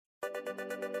We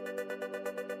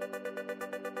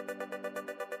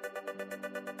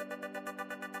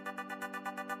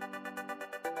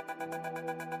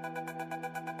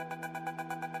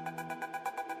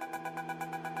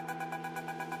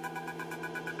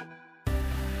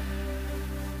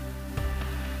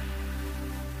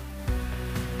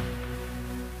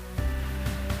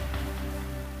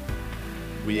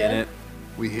in it.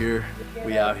 We here.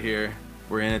 We out here.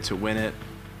 We're in it to win it.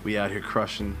 We out here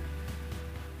crushing.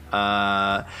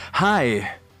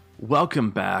 Hi.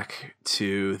 Welcome back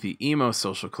to the Emo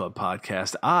Social Club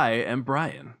podcast. I am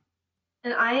Brian.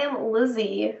 And I am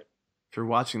Lizzie. If you're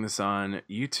watching this on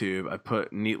YouTube, I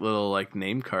put neat little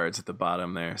name cards at the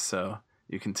bottom there so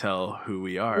you can tell who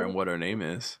we are and what our name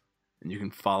is. And you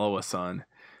can follow us on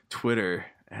Twitter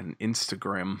and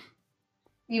Instagram.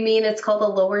 You mean it's called a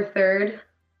lower third,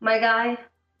 my guy?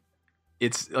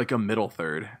 It's like a middle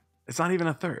third. It's not even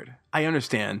a third. I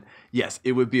understand. Yes,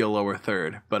 it would be a lower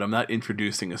third, but I'm not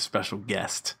introducing a special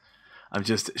guest. I'm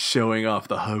just showing off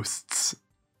the hosts.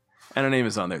 And our name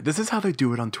is on there. This is how they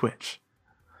do it on Twitch.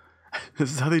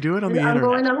 This is how they do it on the internet. I'm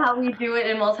going on how we do it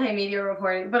in multimedia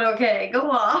reporting, but okay, go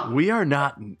on. We are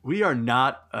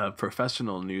not a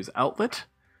professional news outlet.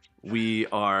 We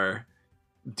are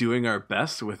doing our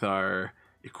best with our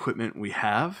equipment we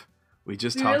have. We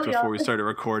just talked before we started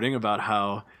recording about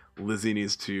how Lizzie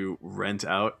needs to rent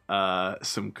out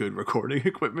some good recording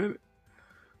equipment.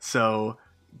 So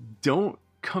don't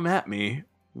come at me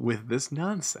with this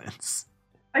nonsense.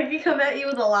 I can come at you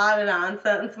with a lot of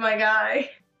nonsense, my guy.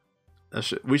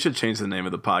 We should change the name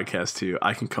of the podcast to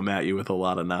I Can Come At You With a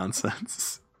Lot of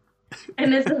Nonsense.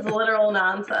 And this is literal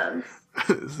nonsense.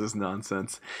 This is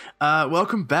nonsense.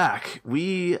 Welcome back.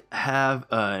 We have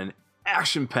an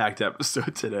action-packed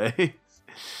episode today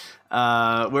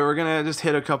where we're gonna just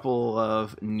hit a couple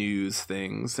of news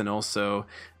things and also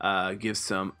give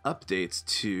some updates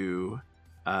to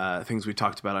things we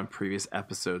talked about on previous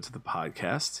episodes of the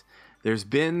podcast. There's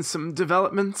been some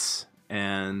developments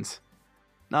and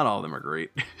not all of them are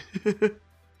great.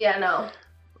 Yeah, no.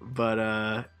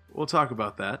 But we'll talk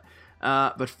about that.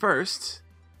 But first,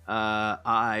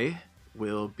 I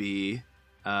will be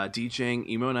DJing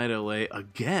Emo Night LA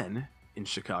again in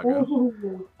Chicago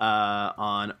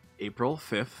on April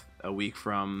 5th, a week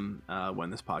from when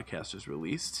this podcast is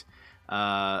released.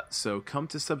 So come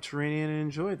to Subterranean and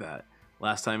enjoy that.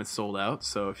 Last time it sold out,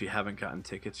 so if you haven't gotten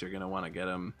tickets, you're going to want to get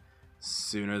them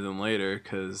sooner than later,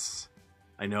 because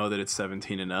I know that it's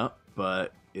 17 and up,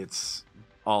 but it's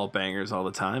all bangers all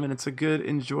the time, and it's a good,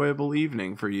 enjoyable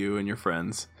evening for you and your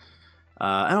friends.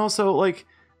 And also,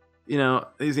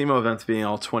 these emo events being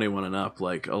all 21 and up,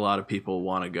 a lot of people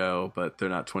want to go, but they're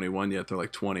not 21 yet. They're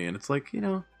 20, and it's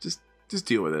just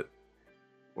deal with it.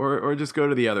 Or just go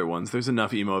to the other ones. There's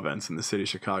enough emo events in the city of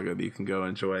Chicago that you can go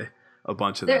enjoy a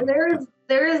bunch of them.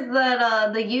 There is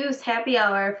that the used happy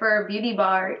hour for Beauty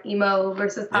Bar emo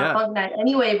versus pop punk night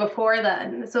anyway before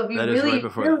then. So if you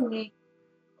really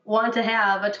want to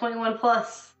have a 21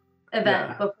 plus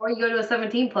event before you go to a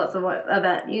 17 plus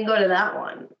event, you can go to that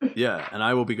one. Yeah, and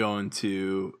I will be going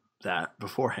to that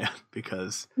beforehand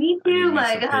because me too,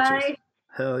 my guy. Pictures.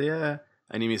 Hell yeah,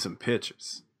 I need me some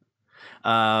pictures.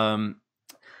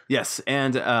 Yes,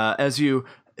 and as you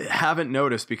haven't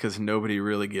noticed, because nobody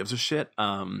really gives a shit,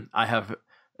 I have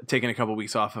taken a couple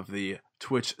weeks off of the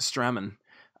Twitch streaming.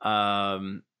 I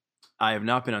have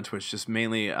not been on Twitch, just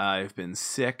mainly I've been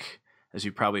sick, as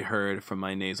you probably heard from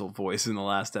my nasal voice in the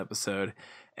last episode,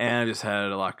 and I just had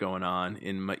a lot going on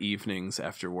in my evenings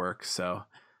after work, so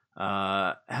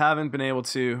haven't been able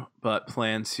to, but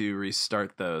plan to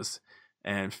restart those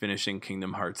and finishing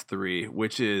Kingdom Hearts 3,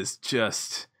 which is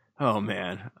just, oh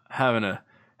man, having a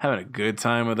good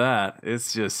time with that.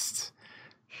 It's just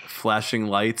flashing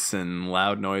lights and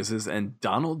loud noises, and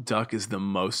Donald Duck is the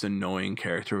most annoying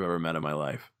character I've ever met in my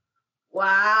life.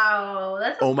 Wow,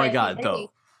 that's oh my god,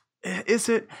 though. Is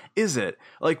it?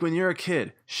 When you're a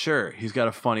kid, sure, he's got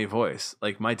a funny voice.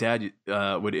 My dad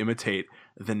would imitate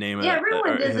the name of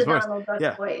everyone does the Donald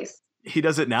Duck voice. He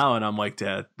does it now, and I'm like,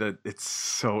 Dad, that it's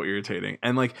so irritating.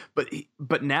 And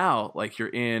but now, you're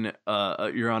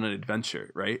on an adventure,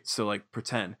 right? So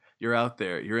pretend you're out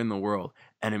there, you're in the world,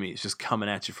 enemies just coming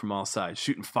at you from all sides,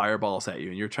 shooting fireballs at you,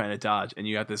 and you're trying to dodge, and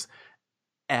you got this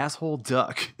asshole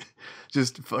duck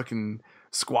just fucking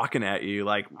squawking at you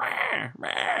rah,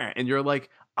 rah, and you're like,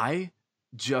 I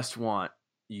just want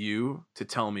you to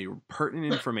tell me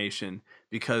pertinent information,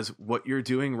 because what you're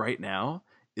doing right now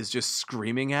is just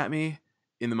screaming at me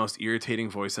in the most irritating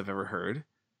voice I've ever heard,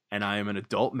 and I am an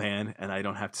adult man, and I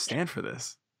don't have to stand for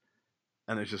this.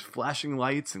 And there's just flashing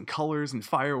lights and colors and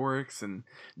fireworks and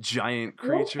giant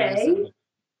creatures. Okay.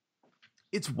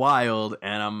 it's wild,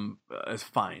 and it's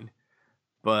fine.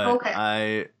 But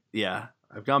okay.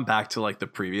 I've gone back to like the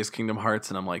previous Kingdom Hearts,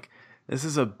 and I'm like, this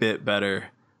is a bit better,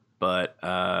 but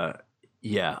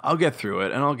yeah, I'll get through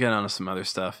it, and I'll get onto some other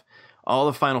stuff. All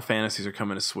the Final Fantasies are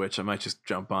coming to Switch. I might just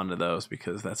jump onto those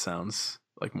because that sounds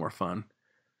like more fun.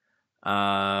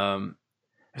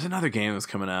 There's another game that's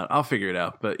coming out. I'll figure it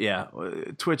out. But yeah,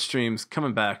 Twitch streams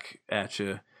coming back at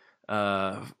you.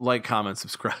 Like, comment,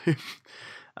 subscribe.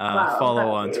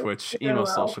 Follow on Twitch. Emo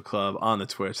Social Club on the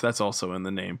Twitch. That's also in the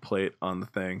nameplate on the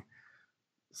thing.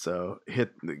 So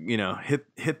hit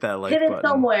that like button. Hit it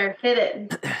somewhere. Hit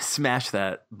it. Smash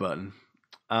that button.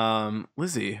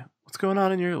 Lizzie, what's going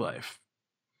on in your life?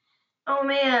 Oh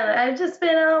man, I've just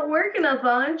been working a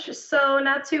bunch, so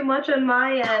not too much on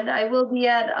my end. I will be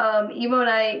at Emo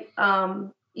Night,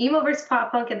 Emo vs.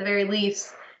 Pop Punk at the very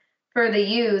least for the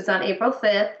U's on April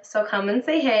 5th. So come and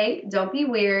say hey. Don't be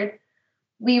weird.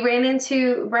 Brian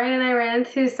and I ran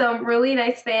into some really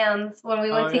nice fans when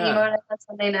we went to Emo Night on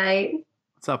Sunday night.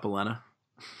 What's up, Elena?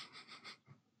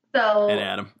 So and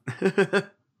Adam.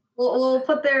 we'll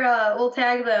put their we'll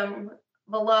tag them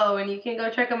below, and you can go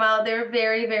check them out. They're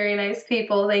very, very nice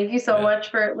people. Thank you so much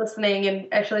for listening and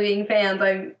actually being fans.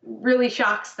 I'm really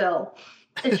shocked still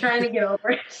and trying to get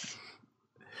over it.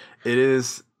 It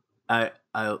is. I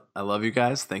love you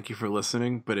guys. Thank you for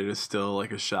listening, but it is still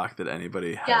like a shock that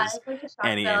anybody has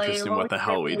any interest in what the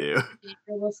hell we do.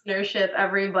 Listenership,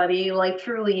 everybody, like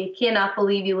truly cannot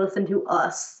believe you listen to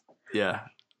us. Yeah.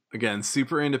 Again,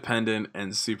 super independent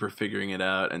and super figuring it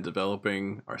out and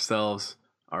developing ourselves,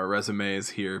 our resumes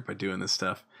here by doing this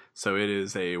stuff. So it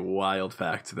is a wild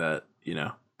fact that,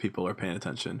 people are paying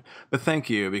attention. But thank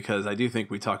you, because I do think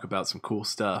we talk about some cool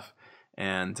stuff,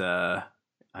 and I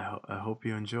hope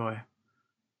you enjoy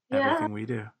everything we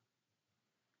do.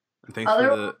 And thanks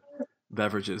for the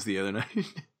beverages the other night.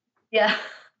 Yeah.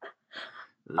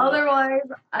 Otherwise,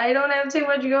 I don't have too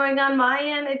much going on my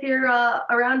end. If you're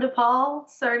around DePaul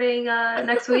starting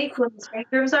next week when the spring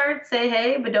term starts, say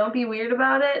hey, but don't be weird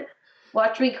about it.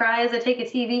 Watch me cry as I take a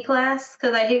TV class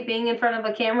because I hate being in front of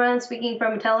a camera and speaking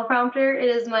from a teleprompter. It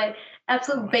is my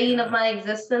absolute bane of my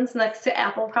existence next to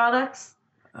Apple products.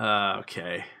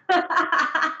 Okay.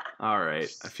 All right.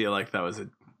 I feel like that was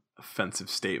an offensive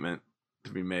statement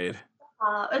to be made.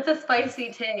 It's a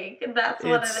spicy take. That's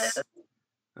what it is.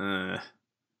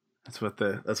 That's what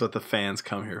the fans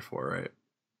come here for, right?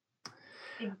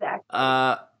 Exactly.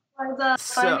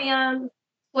 Find me on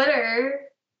Twitter.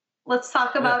 Let's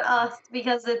talk about us,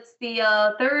 because it's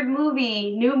the third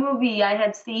new movie I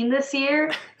had seen this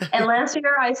year, and last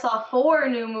year I saw 4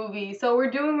 new movies, so we're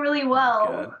doing really well.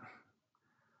 Good.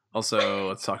 Also,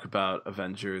 let's talk about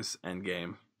Avengers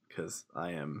Endgame, because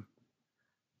I'm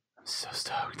so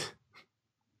stoked.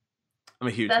 I'm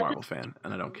a huge Marvel fan,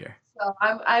 and I don't care. So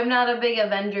I'm not a big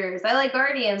Avengers. I like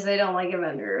Guardians. I don't like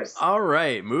Avengers. All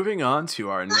right, moving on to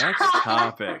our next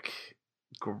topic.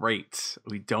 Great.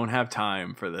 We don't have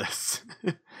time for this.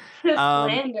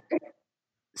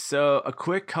 So a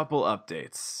quick couple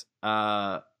updates.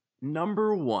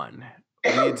 Number 1,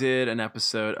 we did an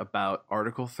episode about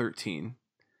Article 13,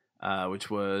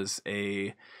 which was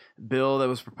a bill that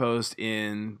was proposed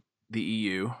in the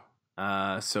EU.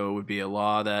 So it would be a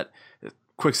law that,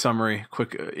 quick summary,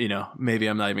 maybe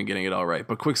I'm not even getting it all right,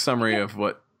 but quick summary of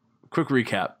quick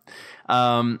recap.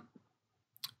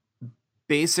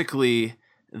 Basically,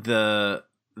 the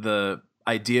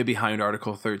idea behind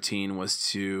Article 13 was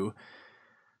to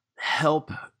help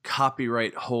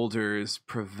copyright holders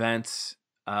prevent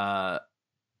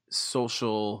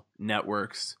social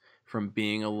networks from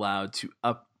being allowed to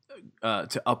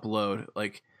upload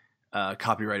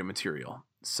copyrighted material.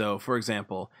 So, for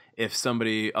example, if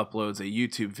somebody uploads a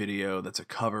YouTube video that's a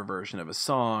cover version of a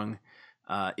song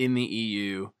in the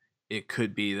EU, it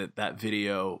could be that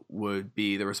video would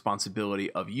be the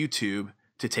responsibility of YouTube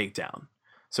to take down.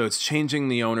 So it's changing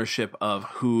the ownership of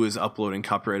who is uploading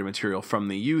copyrighted material from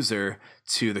the user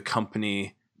to the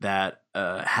company that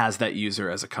has that user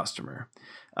as a customer.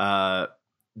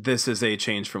 This is a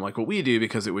change from what we do,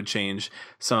 because it would change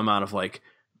some amount of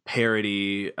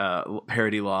parody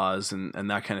laws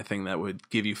and that kind of thing that would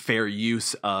give you fair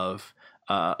use of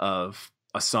a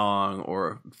song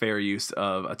or fair use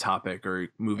of a topic or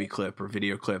movie clip or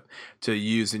video clip to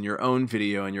use in your own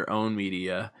video and your own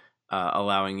media,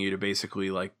 allowing you to basically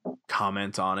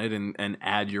comment on it and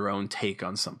add your own take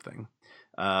on something.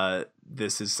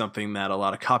 This is something that a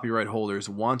lot of copyright holders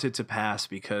wanted to pass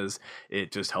because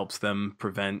it just helps them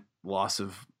prevent loss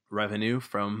of revenue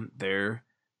from their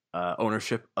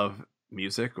ownership of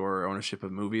music or ownership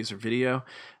of movies or video.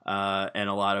 And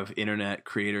a lot of internet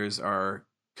creators are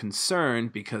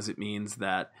concerned because it means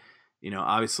that,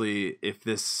 obviously if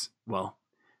this, well,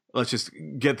 let's just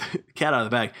get the cat out of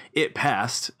the bag. It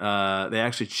passed. They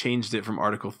actually changed it from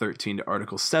Article 13 to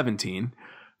Article 17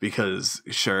 because,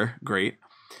 sure, great.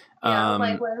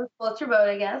 Yeah, what's your vote,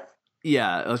 I guess?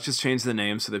 Yeah, let's just change the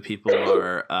name so that people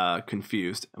are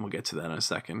confused, and we'll get to that in a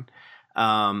second.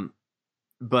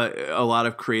 But a lot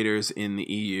of creators in the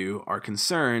EU are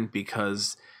concerned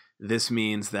because this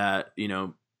means that,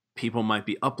 people might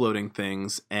be uploading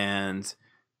things and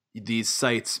these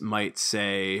sites might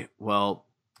say, well,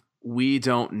 we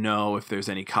don't know if there's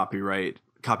any copyrighted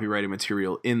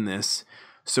material in this,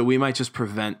 so we might just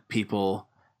prevent people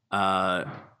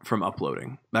from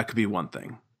uploading. That could be one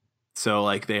thing. So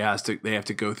like they have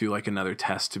to go through like another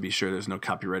test to be sure there's no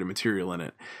copyrighted material in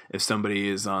it. If somebody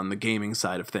is on the gaming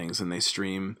side of things and they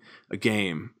stream a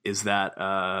game, is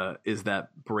that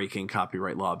breaking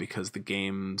copyright law because the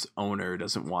game's owner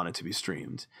doesn't want it to be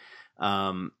streamed?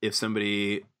 If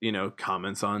somebody,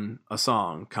 comments on a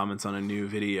song, comments on a new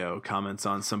video, comments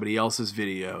on somebody else's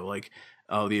video, like,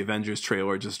 oh, the Avengers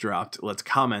trailer just dropped, let's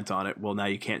comment on it. Well, now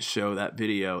you can't show that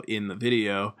video in the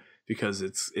video because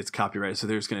it's copyrighted, so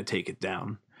they're just going to take it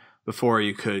down. Before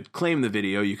you could claim the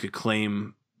video, you could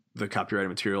claim the copyrighted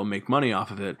material, make money off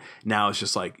of it. Now it's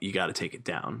just like, you got to take it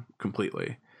down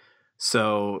completely.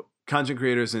 So content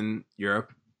creators in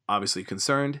Europe, obviously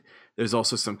concerned. There's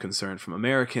also some concern from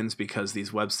Americans because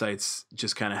these websites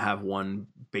just kind of have one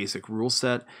basic rule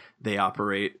set. They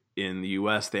operate in the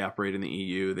US, they operate in the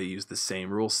EU, they use the same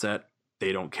rule set.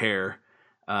 They don't care.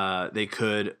 They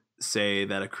could say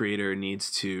that a creator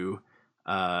needs to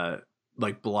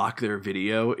block their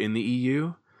video in the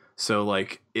EU. So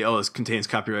like, this contains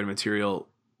copyrighted material,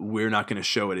 we're not going to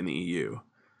show it in the EU.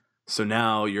 So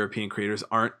now European creators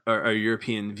or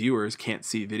European viewers can't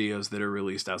see videos that are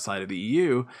released outside of the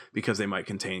EU because they might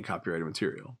contain copyrighted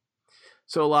material.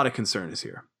 So a lot of concern is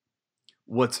here.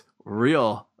 What's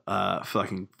real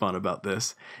fucking fun about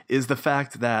this is the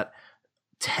fact that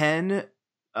 10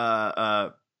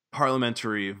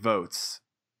 parliamentary votes,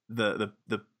 the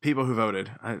people who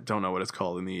voted, I don't know what it's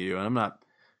called in the EU, and I'm not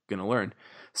gonna learn.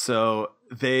 So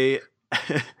they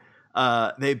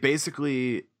they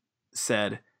basically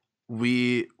said,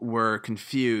 we were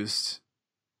confused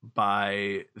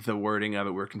by the wording of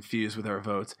it. We're confused with our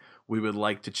votes. We would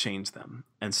like to change them.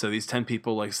 And so these 10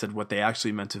 people said what they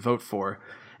actually meant to vote for.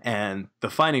 And the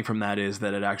finding from that is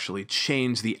that it actually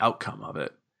changed the outcome of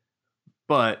it.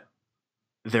 But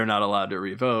they're not allowed to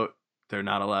re-vote. They're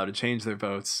not allowed to change their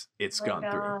votes. It's gone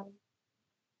through.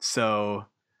 So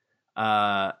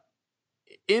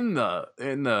in the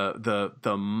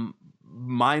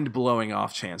mind-blowing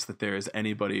off chance that there is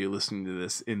anybody listening to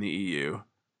this in the EU,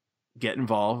 get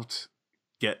involved,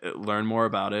 learn more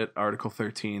about it. Article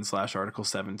 13/Article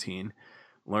 17.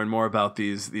 Learn more about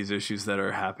these issues that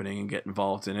are happening and get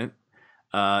involved in it.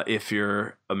 If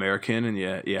you're American and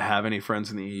you have any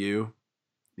friends in the EU,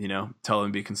 tell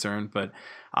them to be concerned. But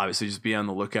obviously, just be on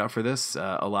the lookout for this.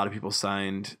 A lot of people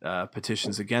signed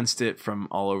petitions against it from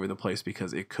all over the place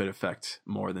because it could affect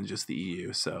more than just the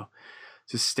EU. So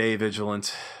just stay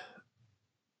vigilant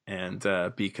and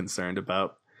be concerned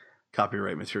about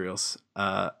copyright materials.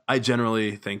 I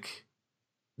generally think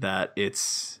that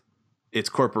it's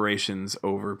corporations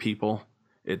over people.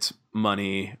 It's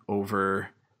money over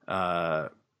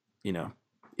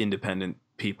independent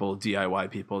people, DIY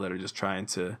people that are just trying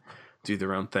to do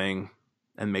their own thing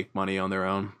and make money on their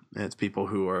own. And it's people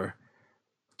who are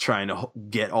trying to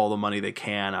get all the money they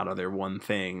can out of their one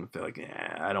thing. They're like,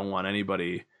 I don't want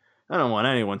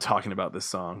anyone talking about this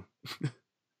song.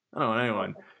 I don't want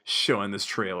anyone showing this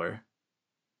trailer.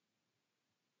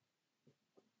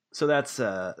 So that's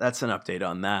an update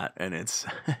on that, and it's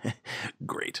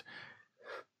great.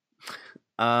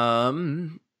 Another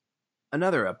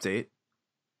update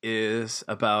is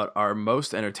about our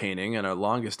most entertaining and our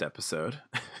longest episode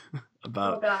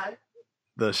about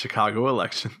the Chicago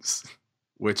elections,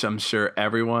 which I'm sure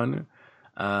everyone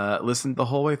listened the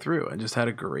whole way through and just had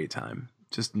a great time.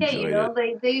 Just enjoyed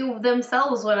it. They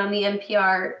themselves went on the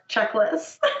NPR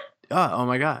checklist. Oh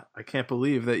my God. I can't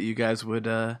believe that you guys would,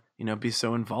 be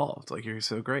so involved. Like, you're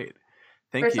so great.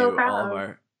 Thank you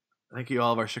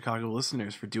all of our Chicago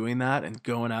listeners for doing that and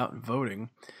going out and voting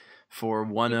for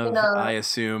one of, I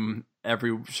assume,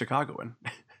 every Chicagoan.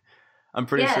 I'm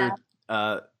pretty sure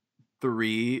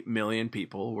 3 million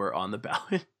people were on the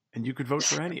ballot and you could vote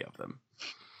for any of them.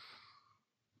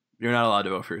 You're not allowed to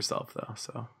vote for yourself though,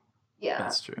 so. Yeah,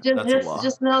 that's true.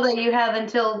 Just know that you have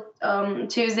until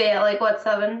Tuesday at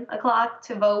 7 o'clock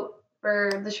to vote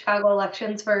for the Chicago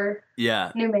elections for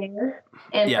new mayor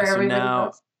and for everybody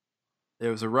else.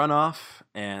 there was a runoff,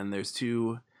 and there's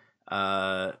two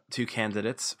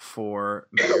candidates for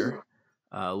mayor,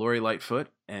 Lori Lightfoot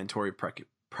and Tori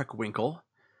Preckwinkle.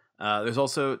 There's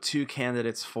also two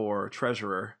candidates for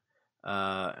treasurer.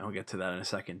 And we'll get to that in a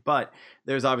second. But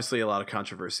there's obviously a lot of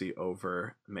controversy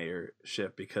over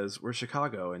mayorship because we're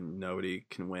Chicago and nobody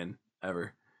can win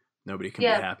ever. Nobody can be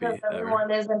happy.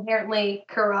 Everyone is inherently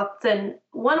corrupt in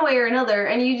one way or another,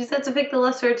 and you just have to pick the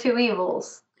lesser of two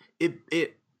evils. It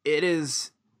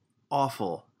is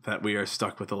awful that we are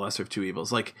stuck with the lesser of two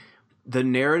evils. Like, the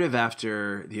narrative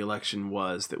after the election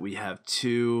was that we have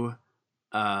two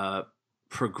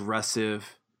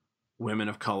progressive women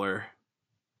of color,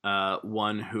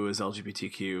 one who is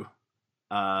LGBTQ,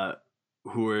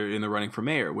 who are in the running for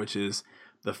mayor, which is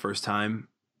the first time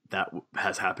that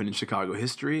has happened in Chicago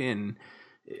history. And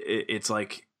it's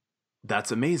like,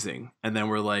 that's amazing. And then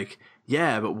we're like,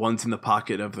 yeah, but one's in the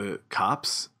pocket of the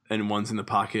cops and one's in the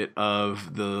pocket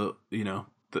of the,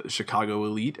 the Chicago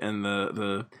elite and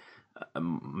the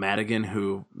Madigan,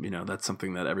 who, that's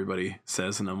something that everybody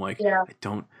says. And I'm like, I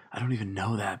don't even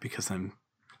know that because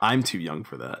I'm too young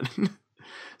for that.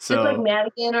 So it's like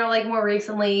Madigan, or like more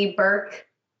recently Burke.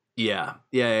 Yeah.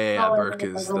 Burke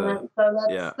is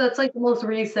that's like the most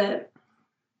recent.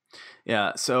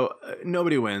 Yeah. So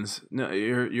nobody wins. No,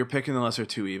 you're picking the lesser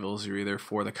two evils. You're either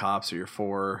for the cops or you're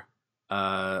for,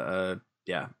 the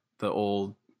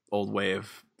old way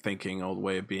of thinking, old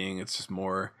way of being. It's just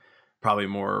probably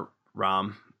more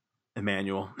Rahm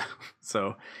Emanuel.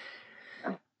 So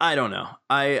I don't know.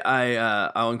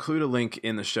 I'll include a link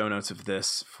in the show notes of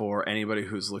this for anybody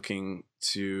who's looking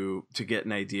to get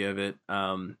an idea of it.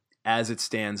 As it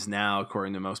stands now,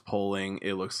 according to most polling,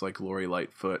 it looks like Lori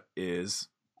Lightfoot is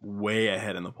way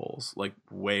ahead in the polls, like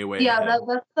way ahead. Yeah,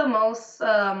 that's the most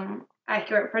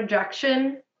accurate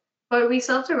projection. But we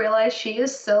still have to realize she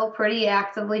is still pretty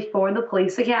actively for the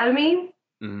police academy,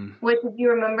 which, if you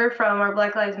remember from our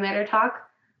Black Lives Matter talk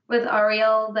with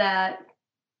Ariel, that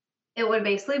it would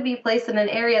basically be placed in an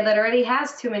area that already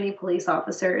has too many police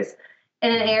officers,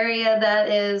 in an area that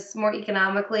is more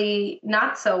economically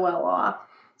not so well off.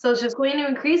 So it's just going to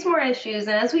increase more issues.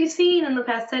 And as we've seen in the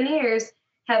past 10 years,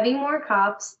 having more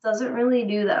cops doesn't really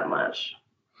do that much.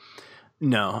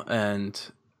 No, and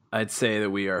I'd say that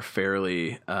we are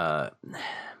fairly, I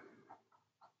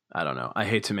don't know. I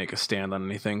hate to make a stand on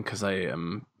anything because I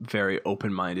am very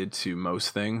open-minded to most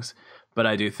things, but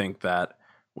I do think that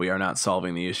we are not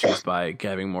solving the issues by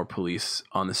having more police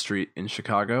on the street in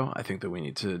Chicago. I think that we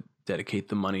need to dedicate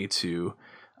the money to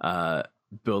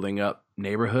building up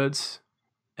neighborhoods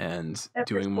and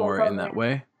doing more in that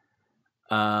way.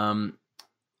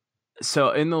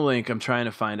 So in the link, I'm trying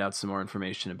to find out some more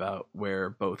information about where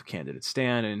both candidates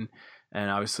stand, and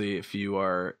obviously if you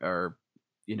are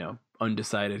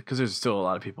undecided, because there's still a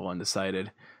lot of people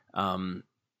undecided.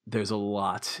 There's a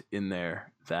lot in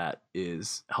there that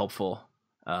is helpful.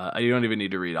 You don't even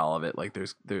need to read all of it. Like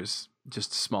there's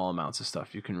just small amounts of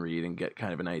stuff you can read and get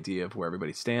kind of an idea of where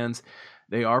everybody stands.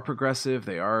 They are progressive.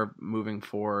 They are moving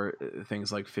for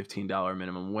things like $15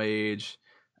 minimum wage.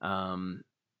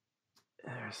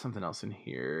 There's something else in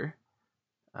here.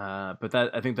 But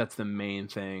I think that's the main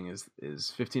thing is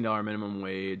 $15 minimum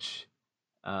wage.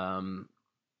 I'll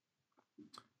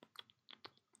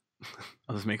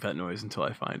just make that noise until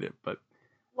I find it. But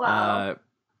wow.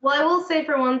 Well, I will say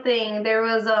for one thing, there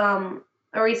was a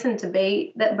recent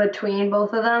debate between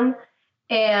both of them,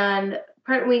 and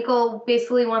Preckwinkle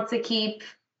basically wants to keep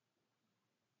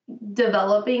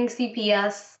developing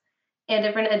CPS and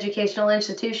different educational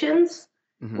institutions,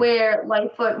 where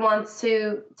Lightfoot wants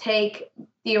to take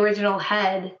the original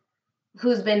head,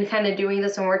 who's been kind of doing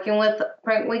this and working with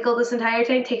Preckwinkle this entire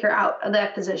time, take her out of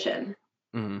that position.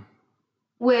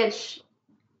 Which,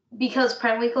 because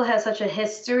Preckwinkle has such a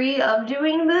history of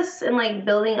doing this and like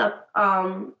building up,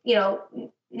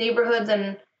 neighborhoods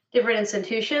and different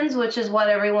institutions, which is what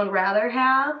everyone would rather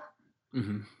have.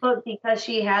 But because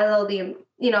she has all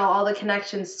the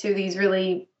connections to these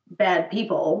really bad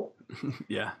people.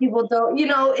 People don't,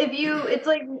 it's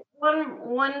like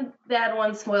one bad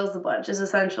one spoils the bunch is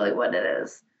essentially what it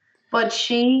is. But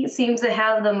she seems to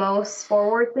have the most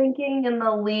forward thinking and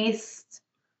the least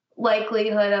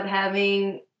likelihood of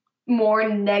having more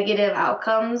negative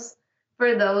outcomes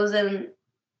for those in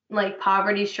like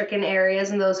poverty stricken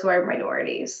areas and those who are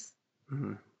minorities.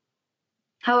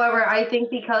 However, I think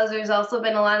because there's also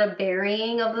been a lot of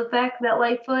burying of the fact that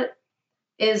Lightfoot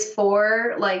is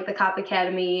for like the cop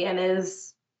academy and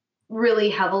is really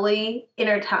heavily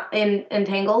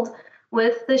entangled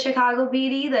with the Chicago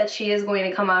PD, that she is going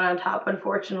to come out on top,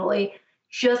 unfortunately,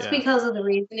 just because of the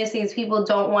reason is these people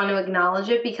don't want to acknowledge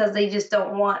it because they just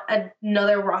don't want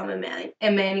another Rahm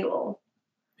Emanuel.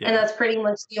 Yeah. And that's pretty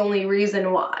much the only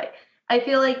reason why. I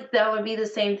feel like that would be the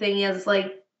same thing as,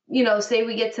 like, you know, say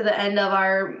we get to the end of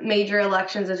our major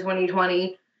elections of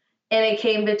 2020 and it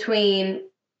came between,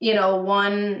 you know,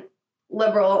 one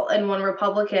liberal and one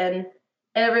Republican,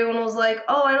 and everyone was like,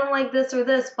 oh, I don't like this or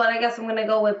this, but I guess I'm going to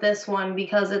go with this one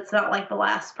because it's not like the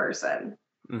last person.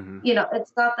 Mm-hmm. You know,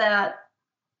 it's not that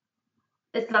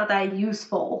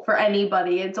useful for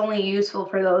anybody. It's only useful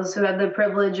for those who have the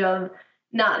privilege of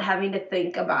not having to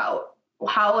think about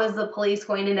how is the police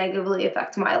going to negatively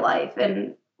affect my life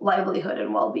and livelihood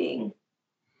and well-being.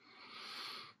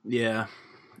 Yeah.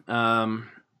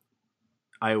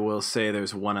 I will say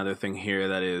there's one other thing here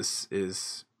that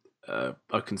is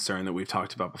a concern that we've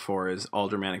talked about before is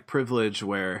aldermanic privilege,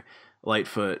 where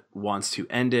Lightfoot wants to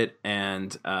end it,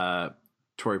 and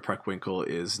Tori Preckwinkle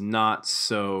is not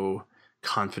so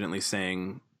confidently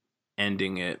saying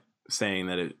ending it, saying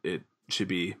that it should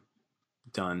be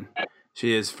done.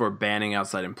 She is for banning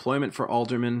outside employment for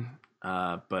aldermen,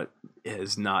 but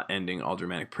is not ending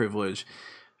aldermanic privilege.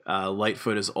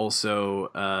 Lightfoot is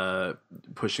also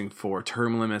pushing for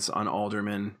term limits on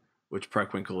aldermen, which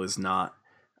Preckwinkle is not.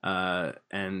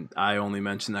 And I only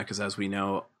mention that because, as we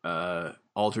know,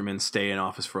 aldermen stay in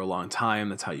office for a long time.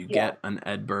 That's how you get an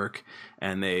Ed Burke,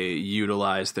 and they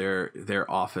utilize their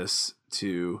office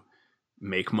to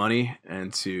make money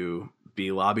and to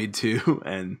be lobbied to.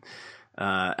 And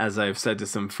as I've said to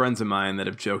some friends of mine that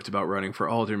have joked about running for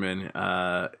alderman,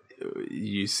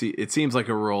 you see, it seems like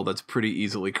a role that's pretty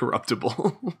easily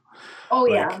corruptible. Oh,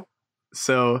 yeah.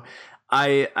 So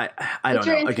I don't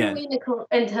know. Again,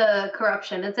 into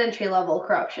corruption. It's entry level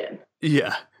corruption.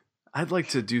 Yeah, I'd like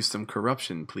to do some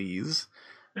corruption, please.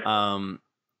 So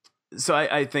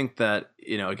I think that,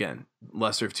 you know, again,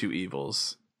 lesser of two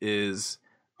evils is.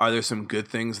 Are there some good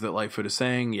things that Lightfoot is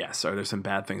saying? Yes. Are there some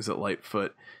bad things that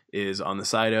Lightfoot is on the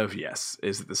side of? Yes.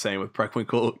 Is it the same with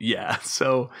Preckwinkle? Yeah.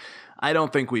 So I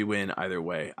don't think we win either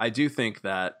way. I do think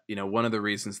that, you know, one of the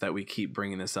reasons that we keep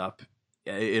bringing this up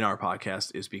in our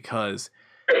podcast is because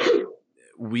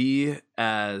we,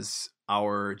 as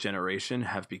our generation,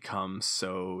 have become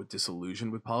so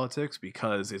disillusioned with politics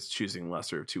because it's choosing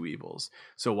lesser of two evils.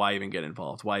 So why even get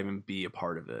involved? Why even be a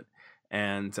part of it?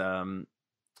 And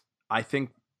I think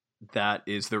that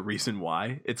is the reason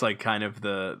why. It's like kind of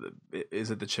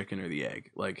is it the chicken or the egg?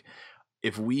 Like,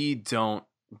 if we don't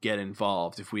get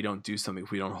involved, if we don't do something, if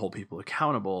we don't hold people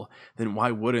accountable, then why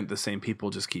wouldn't the same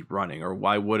people just keep running? Or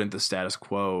why wouldn't the status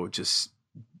quo just,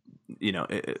 you know,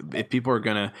 if people are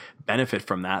going to benefit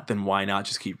from that, then why not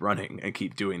just keep running and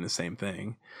keep doing the same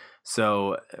thing?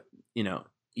 So, you know,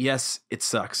 yes, it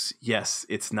sucks. Yes,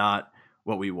 it's not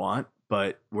what we want.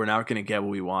 But we're not going to get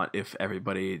what we want if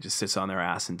everybody just sits on their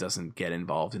ass and doesn't get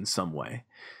involved in some way.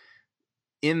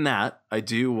 In that, I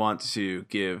do want to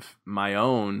give my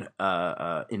own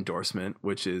endorsement,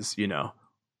 which is, you know,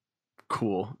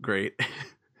 cool, great.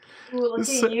 Ooh, look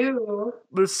at you.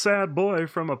 This sad boy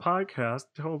from a podcast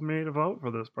told me to vote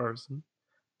for this person.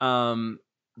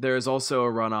 There is also a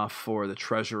runoff for the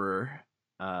treasurer,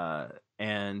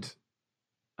 and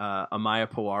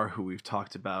Amaya Pawar, who we've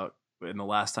talked about in the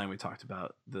last time we talked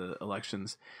about the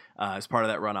elections, as part of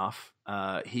that runoff.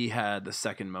 He had the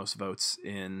second most votes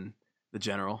in the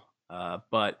general,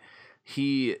 but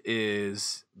he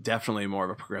is definitely more of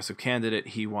a progressive candidate.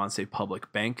 He wants a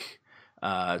public bank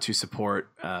to support,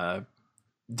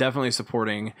 definitely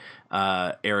supporting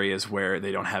areas where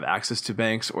they don't have access to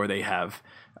banks or they have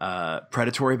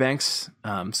predatory banks.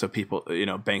 So people, you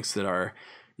know, banks that are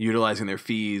utilizing their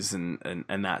fees and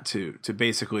that to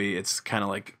basically, it's kind of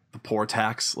like the poor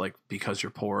tax, like because you're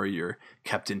poor, you're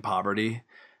kept in poverty.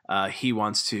 He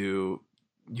wants to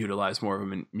utilize more of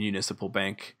a municipal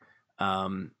bank.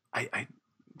 I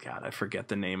forget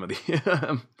the name of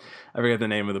the I forget the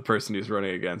name of the person who's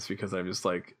running against, because I'm just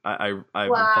like I've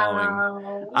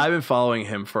been following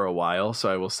him for a while, so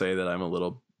I will say that I'm a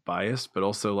little biased, but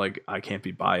also like I can't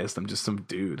be biased. I'm just some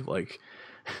dude. Like,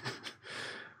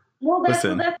 well, that's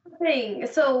the thing.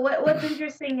 So what's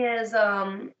interesting is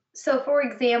so, for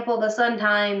example, the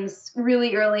Sun-Times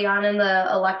really early on in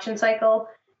the election cycle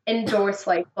endorsed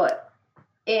Lightfoot.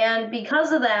 And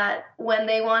because of that, when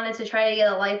they wanted to try to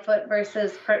get a Lightfoot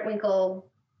versus Preckwinkle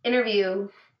interview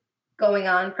going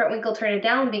on, Preckwinkle turned it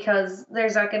down because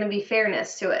there's not going to be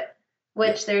fairness to it,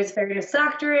 which there's fairness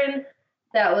doctrine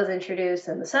that was introduced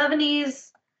in the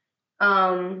 70s.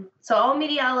 So all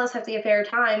media outlets have to give fair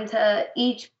time to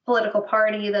each political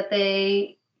party that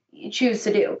they choose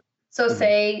to do. So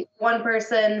say one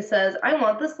person says, I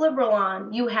want this liberal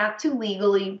on. You have to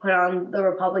legally put on the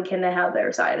Republican to have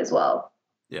their side as well.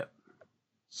 Yeah.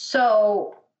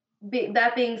 So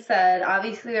that being said,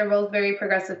 obviously they're both very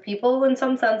progressive people in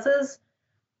some senses,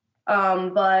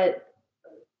 but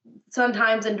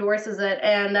sometimes endorses it,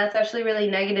 and that's actually really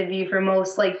negative view for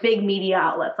most like big media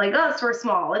outlets. Like us, we're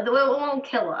small. It won't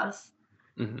kill us.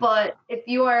 Mm-hmm. But if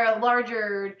you are a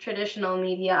larger traditional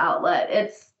media outlet,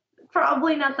 it's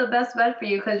probably not the best bet for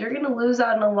you because you're going to lose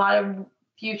out on a lot of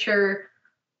future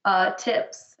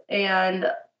tips and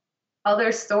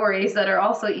other stories that are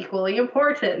also equally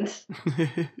important.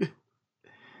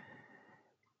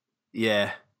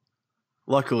 Yeah.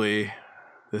 Luckily,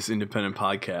 this independent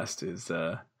podcast is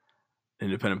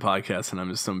independent podcast, and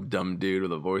I'm just some dumb dude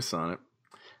with a voice on it.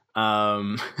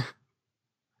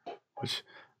 Which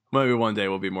maybe one day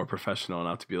we'll be more professional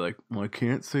enough to be like, well, I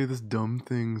can't say this dumb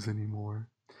things anymore.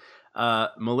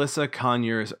 Melissa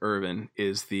Conyers-Irvin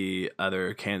is the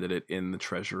other candidate in the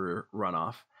treasurer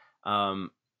runoff.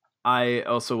 I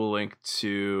also will link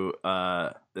to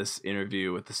this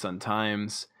interview with the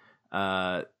Sun-Times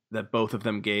that both of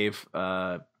them gave,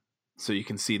 so you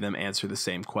can see them answer the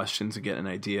same questions and get an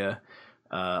idea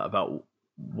about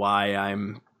why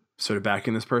I'm sort of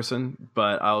backing this person.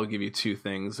 But I'll give you two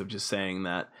things of just saying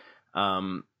that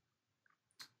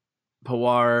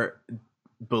Pawar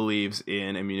believes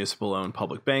in a municipal-owned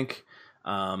public bank.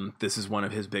 This is one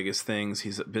of his biggest things.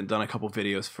 He's done a couple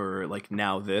videos for like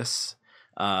Now This,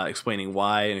 explaining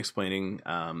why and explaining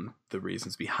the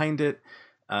reasons behind it.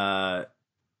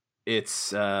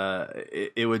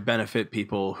 It would benefit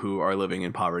people who are living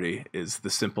in poverty is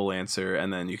the simple answer,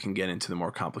 and then you can get into the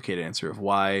more complicated answer of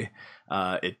why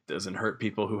it doesn't hurt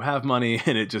people who have money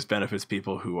and it just benefits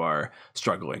people who are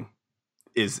struggling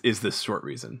is the short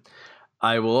reason.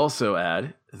 I will also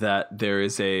add that there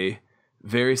is a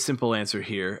very simple answer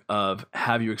here of,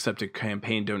 have you accepted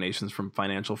campaign donations from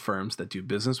financial firms that do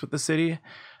business with the city?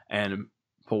 And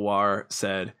Pawar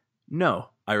said, no,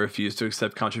 I refuse to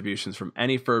accept contributions from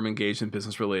any firm engaged in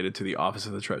business related to the office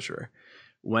of the treasurer.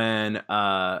 When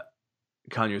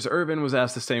Conyers-Irvin was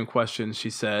asked the same question,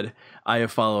 she said, I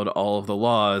have followed all of the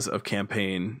laws of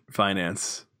campaign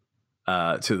finance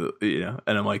and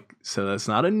I'm like, so that's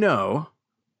not a no.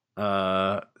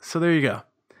 So there you go.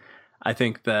 I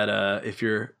think that if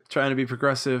you're trying to be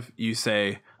progressive, you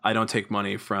say, I don't take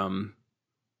money from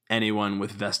anyone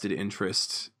with vested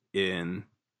interest in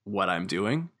what I'm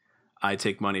doing. I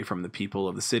take money from the people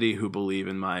of the city who believe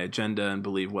in my agenda and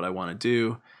believe what I want to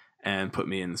do and put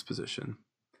me in this position.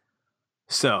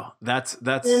 So that's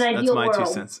my 2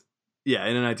 cents. Yeah,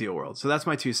 in an ideal world. So that's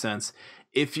my 2 cents.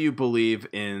 If you believe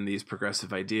in these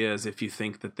progressive ideas, if you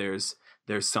think that there's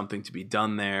something to be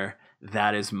done there,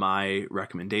 that is my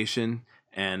recommendation.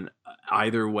 And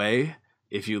either way,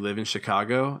 if you live in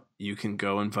Chicago, you can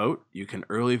go and vote. You can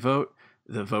early vote.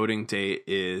 The voting date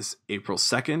is April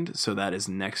 2nd, so that is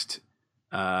next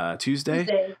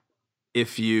Tuesday.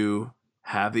 If you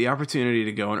have the opportunity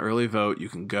to go and early vote, you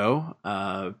can go.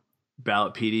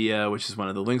 Ballotpedia, which is one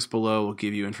of the links below, will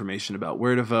give you information about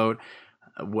where to vote,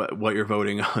 what you're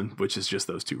voting on, which is just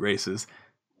those two races,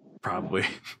 probably.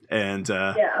 And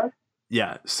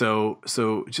yeah. So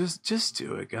just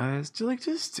do it, guys.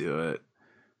 Just do it.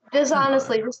 Just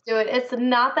honestly, just do it. It's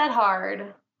not that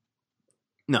hard.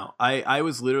 No, I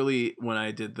was literally, when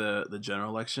I did the general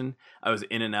election, I was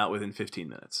in and out within 15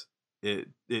 minutes. It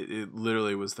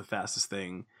literally was the fastest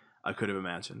thing I could have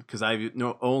imagined, because I've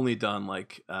only done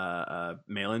like a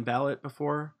mail-in ballot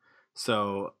before.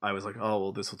 So I was like, oh,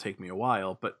 well, this will take me a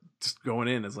while, but just going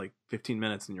in is like 15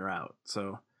 minutes and you're out.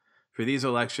 So for these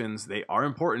elections, they are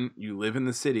important. You live in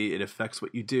the city. It affects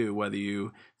what you do, whether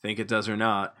you think it does or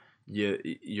not.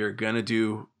 You're going to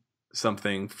do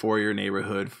something for your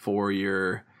neighborhood, for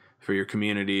your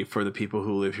community, for the people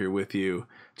who live here with you,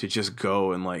 to just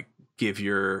go and like give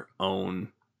your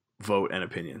own vote and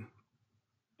opinion.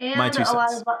 And my 2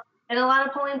 cents. A lot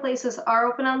of polling places are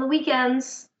open on the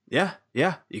weekends. Yeah.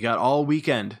 You got all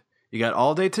weekend. You got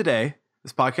all day today.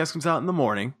 This podcast comes out in the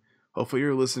morning. Hopefully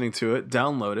you're listening to it.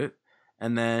 Download it,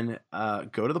 and then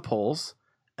go to the polls,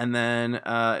 and then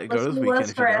go to the weekend.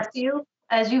 If you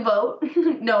as you vote.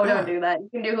 No, don't do that. You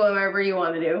can do whatever you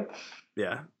want to do.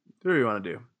 Yeah, do whatever you want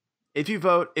to do. If you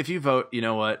vote, you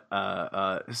know what?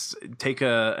 Take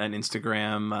an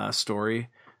Instagram story,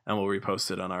 and we'll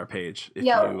repost it on our page.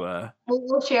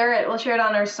 We'll share it. We'll share it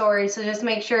on our story. So just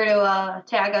make sure to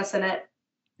tag us in it.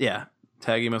 Yeah,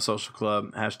 tag Emo Social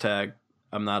Club.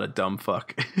 # I'm not a dumb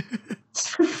fuck.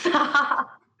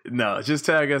 No, just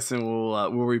tag us and we'll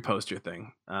repost your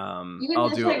thing. I'll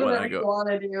do it when I go. You want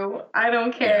to do. I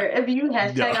don't care if you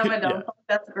hashtag I'm a dumb fuck.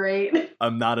 That's great.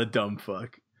 I'm not a dumb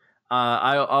fuck.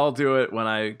 I'll do it when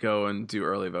I go and do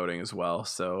early voting as well.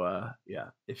 So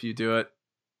if you do it,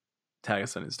 tag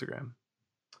us on Instagram.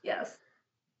 Yes.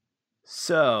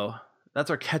 So that's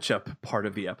our catch-up part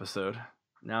of the episode.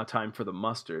 Now time for the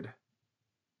mustard.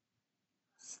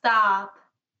 Stop.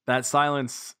 That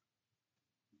silence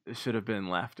should have been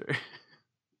laughter.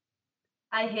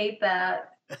 I hate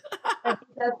that. I hate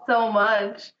that so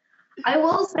much. I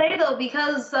will say, though,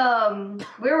 because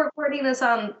we're recording this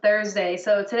on Thursday,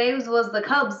 so today was the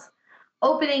Cubs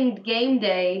opening game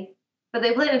day, but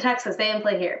they played in Texas. They didn't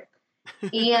play here.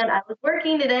 And I was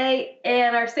working today,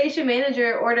 and our station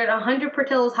manager ordered 100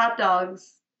 Portillo's hot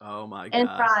dogs. Oh, my God. And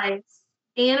fries.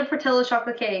 And a Portillo's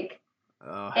chocolate cake.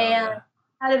 Oh, and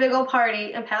had a big old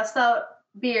party and passed out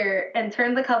beer and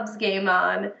turned the Cubs game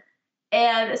on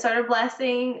and started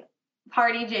blasting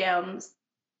party jams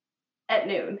at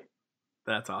noon.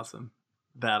 That's awesome.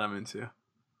 That I'm into.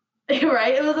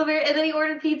 Right? It was a weird... And then he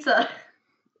ordered pizza.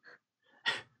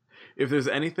 If there's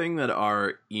anything that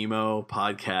our emo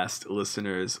podcast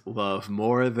listeners love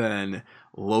more than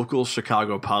local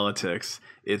Chicago politics,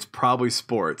 it's probably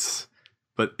sports.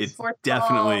 But it's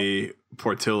definitely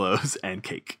Portillo's and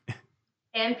cake.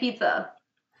 And pizza.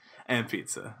 And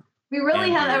pizza. We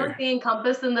really have everything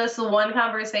encompassed in this one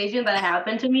conversation that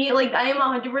happened to me. Like, I am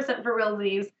 100% for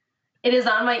realsies. It is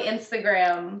on my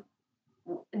Instagram.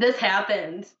 This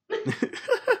happened.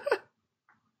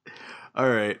 All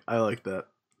right. I like that.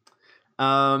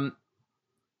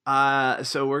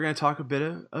 So we're going to talk a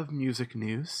bit of music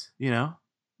news, in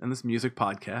this music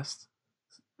podcast.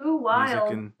 Ooh, wild.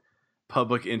 Music and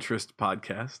public interest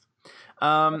podcast.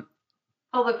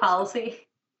 Public policy.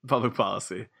 Public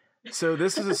policy. So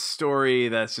this is a story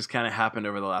that's just kind of happened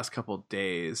over the last couple of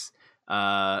days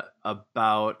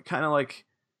about kind of like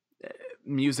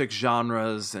music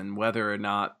genres and whether or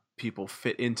not people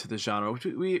fit into the genre, which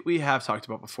we have talked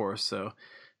about before. So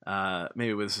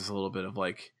maybe this is a little bit of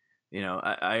like,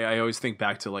 I always think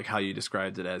back to like how you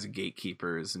described it as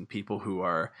gatekeepers and people who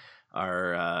are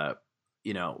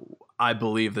I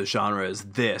believe the genre is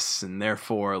this, and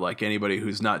therefore like anybody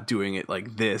who's not doing it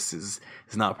like this is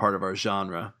not part of our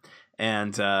genre.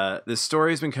 And this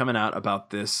story has been coming out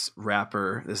about this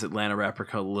Atlanta rapper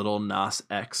called Lil Nas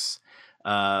X,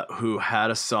 who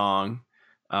had a song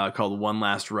called One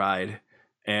Last Ride,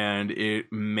 and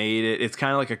it's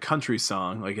kind of like a country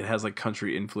song, like it has like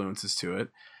country influences to it,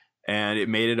 and it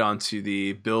made it onto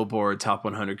the Billboard Top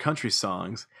 100 country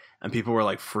songs, and people were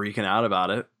like freaking out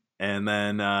about it. And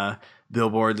then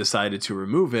Billboard decided to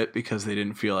remove it because they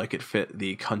didn't feel like it fit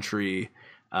the country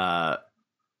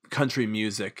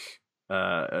music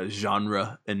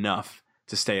genre enough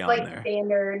to stay on like there.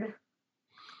 Standard.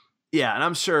 Yeah, and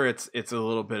I'm sure it's a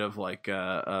little bit of like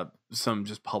some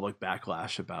just public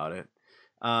backlash about it.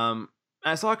 I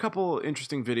saw a couple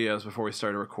interesting videos before we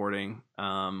started recording.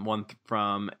 One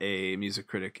from a music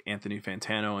critic, Anthony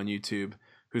Fantano, on YouTube,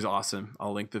 who's awesome.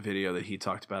 I'll link the video that he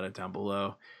talked about it down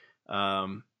below.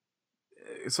 I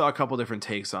saw a couple different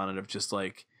takes on it of just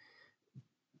like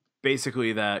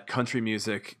basically that country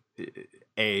music,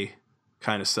 A,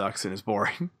 kind of sucks and is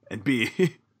boring, and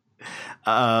B,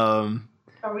 are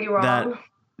we wrong? that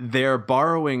they're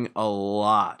borrowing a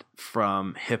lot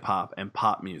from hip hop and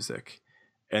pop music,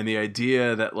 and the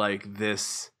idea that like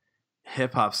this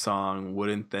hip hop song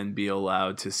wouldn't then be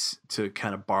allowed to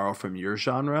kind of borrow from your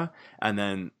genre, and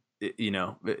then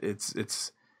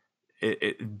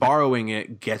borrowing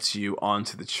it gets you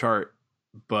onto the chart,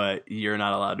 but you're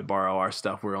not allowed to borrow our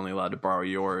stuff. We're only allowed to borrow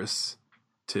yours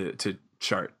to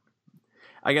chart.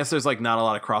 I guess there's like not a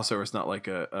lot of crossover. It's not like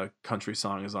a country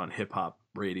song is on hip hop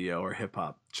radio or hip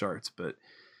hop charts, but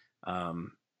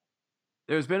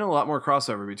there's been a lot more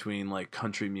crossover between like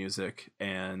country music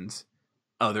and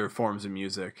other forms of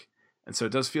music. And so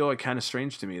it does feel like kind of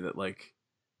strange to me that like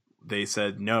they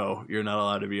said, no, you're not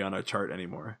allowed to be on our chart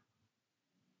anymore.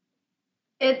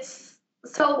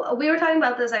 So we were talking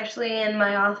about this actually in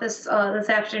my office this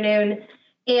afternoon,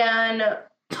 and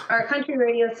our country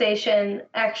radio station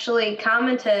actually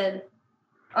commented,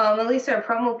 at least our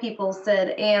promo people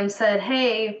did, and said,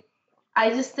 hey,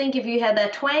 I just think if you had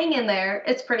that twang in there,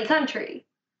 it's pretty country.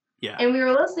 Yeah. And we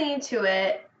were listening to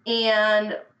it,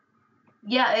 and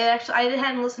yeah, I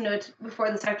hadn't listened to it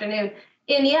before this afternoon.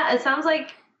 And yeah, it sounds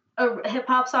like a hip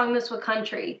hop song mixed with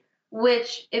country,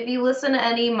 which if you listen to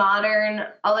any modern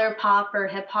other pop or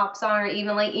hip hop song or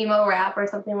even like emo rap or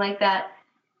something like that,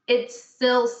 it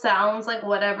still sounds like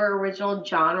whatever original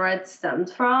genre it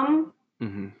stems from.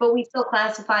 but we still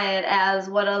classify it as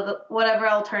whatever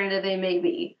alternative it may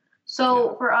be.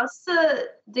 So for us to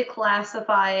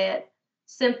declassify it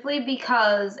simply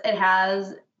because it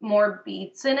has more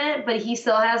beats in it, but he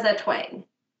still has that twang.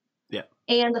 Yeah.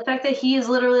 And the fact that he is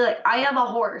literally like, I have a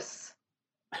horse.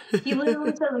 He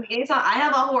literally says in the beginning song, I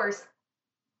have a horse.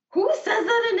 Who says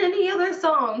that in any other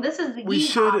song? This is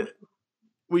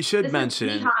we should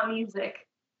mention music.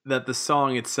 That the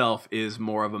song itself is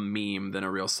more of a meme than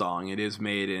a real song. It is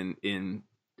made in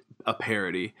a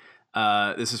parody.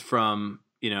 This is from,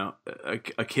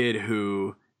 a kid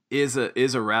who is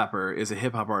a rapper, is a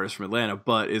hip hop artist from Atlanta,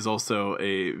 but is also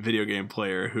a video game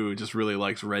player who just really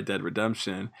likes Red Dead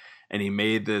Redemption. And he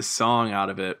made this song out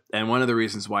of it. And one of the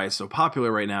reasons why it's so popular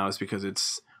right now is because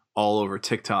it's all over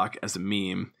TikTok as a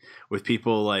meme with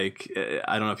people like,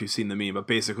 I don't know if you've seen the meme, but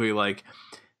basically like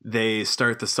they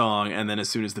start the song and then as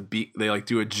soon as the beat, they like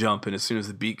do a jump, and as soon as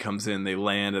the beat comes in, they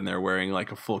land and they're wearing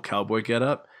like a full cowboy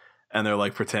getup. And they're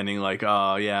like pretending like,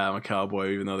 oh yeah, I'm a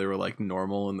cowboy, even though they were like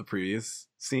normal in the previous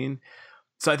scene.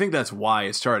 So I think that's why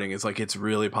it's starting. It's like it's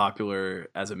really popular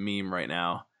as a meme right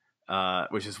now,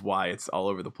 which is why it's all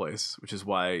over the place. Which is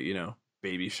why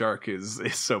Baby Shark is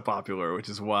so popular. Which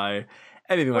is why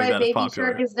anything like that is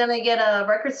popular. Baby Shark is gonna get a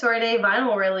Record Store Day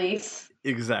vinyl release.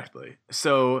 Exactly.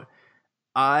 So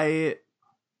I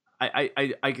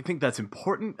think that's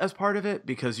important as part of it,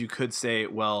 because you could say,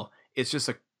 well, it's just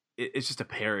a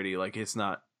parody, like it's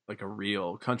not like a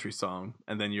real country song.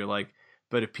 And then you're like,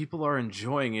 but if people are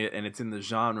enjoying it and it's in the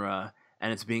genre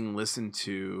and it's being listened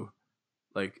to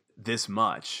like this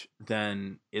much,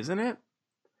 then isn't it?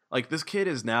 Like this kid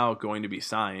is now going to be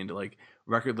signed. Like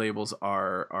record labels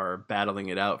are battling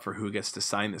it out for who gets to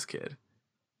sign this kid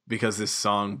because this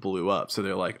song blew up. So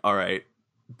they're like, all right,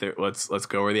 let's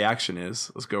go where the action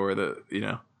is. Let's go where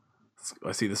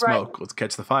I see the smoke. Right. Let's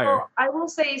catch the fire. Well, I will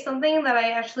say something that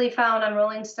I actually found on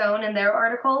Rolling Stone in their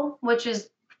article, which is,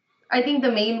 I think,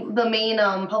 the main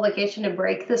publication to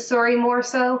break the story more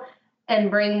so and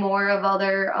bring more of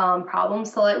other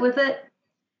problems to light with it.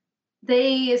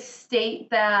 They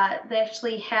state that they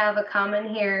actually have a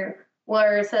comment here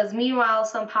where it says, meanwhile,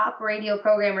 some pop radio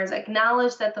programmers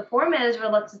acknowledge that the format is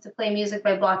reluctant to play music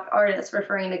by Black artists,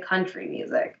 referring to country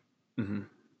music. Mm-hmm.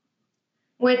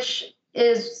 Which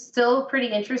is still pretty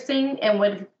interesting and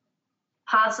would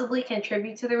possibly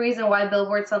contribute to the reason why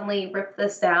Billboard suddenly ripped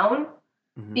this down.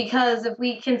 Mm-hmm. Because if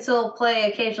we can still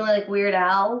play occasionally like Weird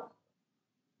Al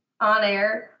on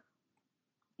air,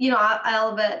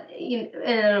 I'll bet in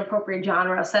an appropriate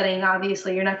genre setting,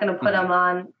 obviously you're not going to put them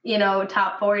on,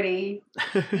 top 40,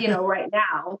 right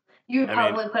now. You'd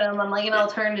probably put them on like an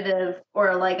alternative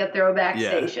or like a throwback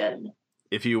station.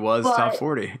 If he was top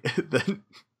 40, then...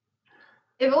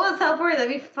 If it was top 40,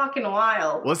 that'd be fucking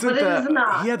wild. Wasn't that? It is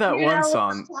not. He had that one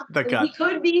song that got... He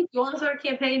could be. If you want to start a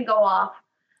campaign, go off.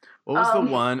 What was the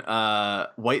one?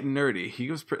 White and Nerdy.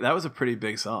 That was a pretty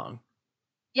big song.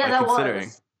 Yeah, that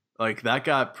was. Like, that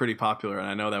got pretty popular, and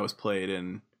I know that was played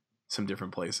in some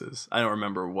different places. I don't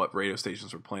remember what radio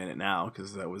stations were playing it now,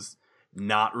 because that was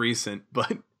not recent,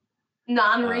 but...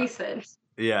 Non-recent.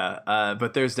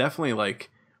 But there's definitely, like...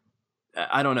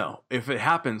 I don't know. If it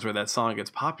happens where that song gets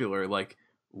popular, like,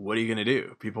 what are you going to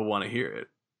do? People want to hear it.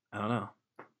 I don't know.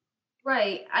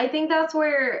 Right. I think that's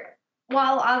where,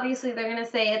 while obviously they're going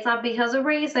to say it's not because of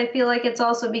race, I feel like it's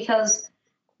also because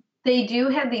they do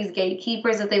have these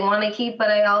gatekeepers that they want to keep. But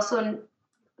I also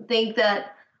think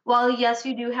that while, yes,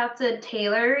 you do have to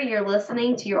tailor your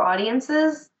listening to your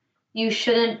audiences, you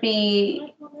shouldn't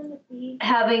be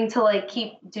having to, like,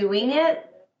 keep doing it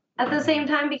at the same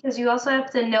time, because you also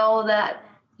have to know that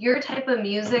your type of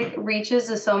music reaches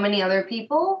to so many other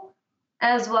people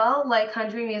as well. Like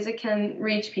country music can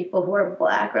reach people who are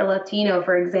Black or Latino,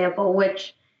 for example,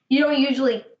 which you don't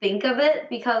usually think of it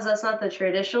because that's not the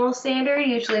traditional standard.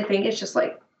 You usually think it's just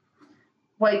like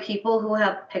white people who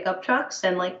have pickup trucks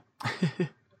and like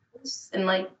and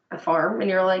like a farm, and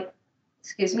you're like,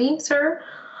 excuse me, sir.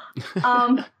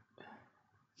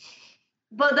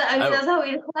 But that's how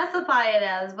we classify it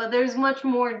as. But there's much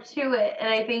more to it, and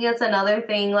I think it's another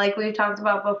thing, like we've talked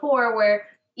about before, where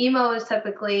emo is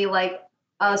typically like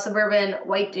a suburban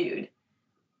white dude.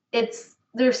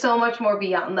 There's so much more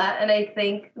beyond that, and I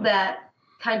think that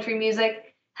country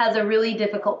music has a really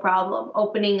difficult problem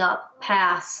opening up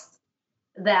past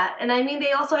that. And I mean,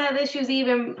 they also have issues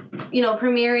even,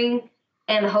 premiering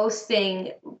and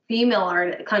hosting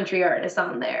female country artists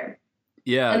on there.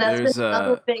 Yeah, and that's been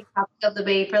another big topic of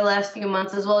debate for the last few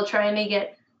months as well, trying to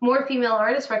get more female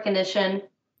artist recognition,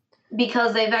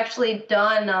 because they've actually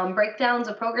done breakdowns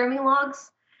of programming logs,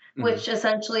 which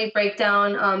essentially break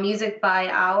down music by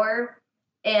hour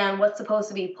and what's supposed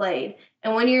to be played.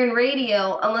 And when you're in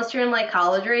radio, unless you're in like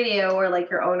college radio or like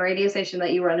your own radio station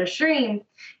that you run a stream,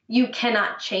 you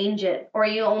cannot change it, or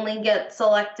you only get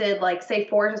selected like say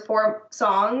four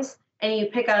songs, and you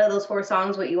pick out of those 4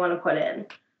 songs what you want to put in.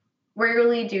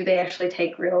 Rarely do they actually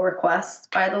take real requests,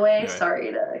 by the way. Right.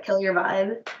 Sorry to kill your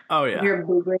vibe. Oh, yeah. If you're a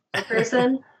boob radio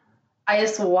person. I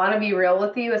just want to be real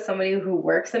with you as somebody who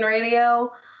works in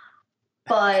radio.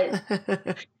 But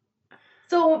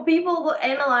so people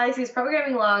analyze these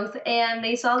programming logs, and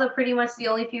they saw that pretty much the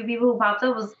only few people who popped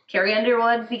up was Carrie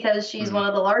Underwood, because she's one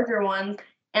of the larger ones,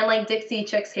 and like Dixie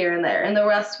Chicks here and there. And the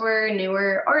rest were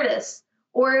newer artists.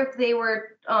 Or if they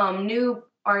were new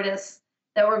artists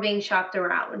that were being shopped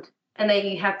around, and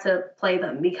they have to play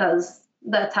them because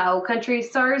that's how country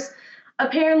stars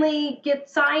apparently get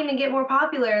signed and get more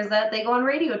popular, is that they go on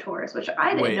radio tours, which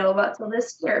I didn't know about till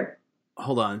this year.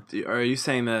 Hold on. Are you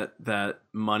saying that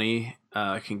money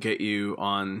can get you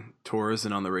on tours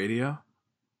and on the radio?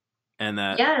 And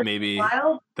that maybe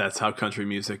that's how country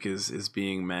music is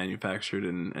being manufactured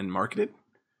and marketed?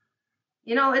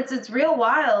 You know, it's real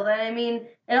wild. And I mean,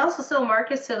 it also still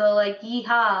markets to the like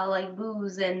yeehaw, like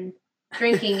booze and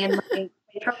drinking and like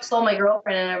my truck stole my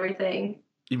girlfriend and everything.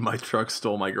 My truck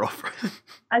stole my girlfriend.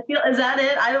 Is that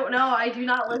it? I don't know. I do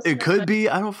not listen. It could be.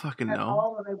 I don't fucking know.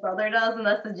 All what my brother does, and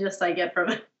that's the gist I get from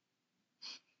it.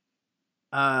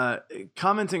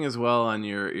 Commenting as well on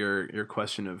your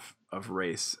question of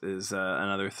race is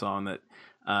another song that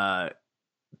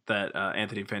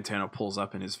Anthony Fantano pulls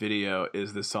up in his video,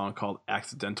 is this song called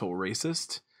 "Accidental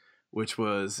Racist," which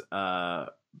was a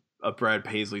Brad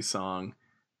Paisley song.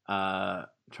 I'm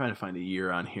trying to find a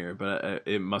year on here, but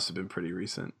it must have been pretty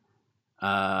recent.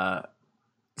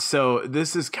 So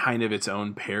this is kind of its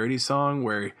own parody song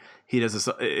where he does this.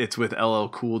 It's with LL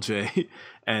Cool J,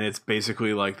 and it's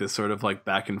basically like this sort of like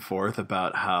back and forth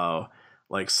about how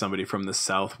like somebody from the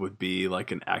South would be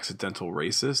like an accidental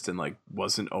racist and like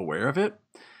wasn't aware of it.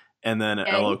 And then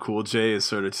LL Cool J is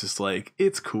sort of just like,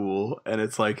 it's cool. And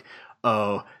it's like,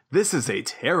 oh, this is a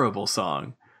terrible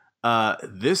song.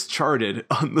 This charted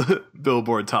on the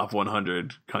Billboard Top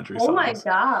 100 country songs. Oh my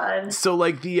God. So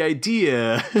like the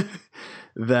idea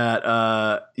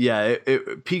that,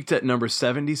 it peaked at number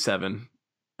 77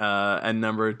 and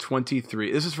number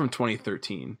 23. This is from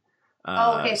 2013.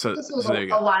 Okay, so this was a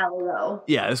while ago.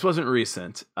 Yeah, this wasn't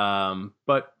recent.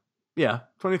 But yeah,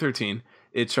 2013.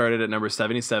 It charted at number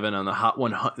 77 on the Hot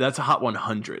 100. That's a Hot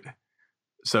 100.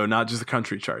 So not just the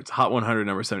country charts. Hot 100,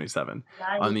 number 77.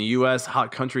 Nice. On the U.S.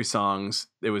 Hot Country Songs,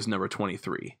 it was number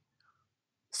 23.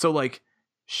 So, like,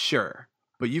 sure.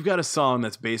 But you've got a song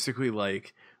that's basically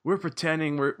like, we're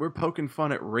pretending, we're poking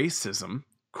fun at racism.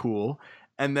 Cool.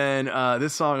 And then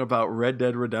this song about Red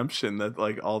Dead Redemption that,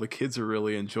 like, all the kids are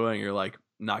really enjoying. You're like,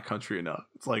 not country enough.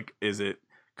 It's like, is it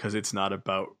because it's not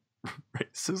about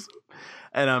racism?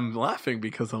 And I'm laughing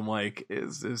because I'm like,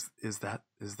 is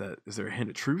there a hint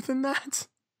of truth in that?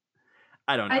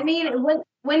 I don't know. I mean,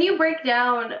 when you break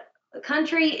down,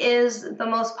 country is the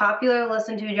most popular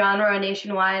listened to genre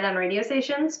nationwide on radio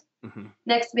stations. Mm-hmm.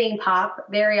 Next being pop,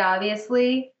 very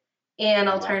obviously, and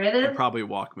alternative. And probably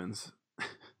Walkmans.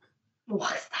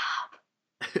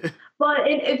 Stop. But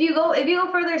if you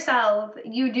go further south,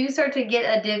 you do start to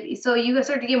get a div. So you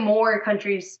start to get more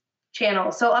countries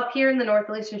channels. So up here in the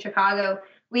Northeastern Chicago,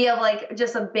 we have like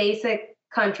just a basic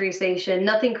country station,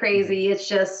 nothing crazy. It's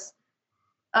just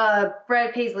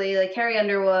Brad Paisley, like Carrie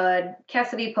Underwood,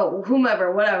 Cassidy Pope,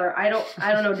 whomever, whatever. I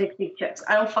don't know Dixie Chicks.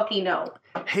 I don't fucking know.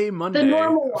 Hey Monday, the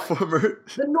normal one. former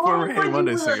Hey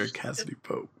Monday singer Cassidy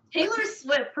Pope. Taylor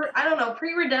Swift, I don't know,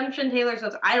 pre-redemption Taylor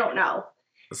Swift. I don't know.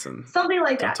 Listen, something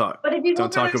like that. But if you go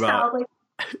talk about south,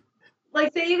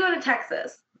 like say you go to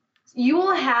Texas, you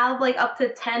will have like up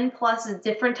to 10 plus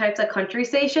different types of country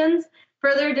stations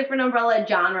for their different umbrella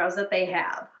genres that they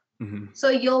have. Mm-hmm. So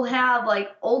you'll have like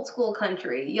old school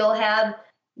country, you'll have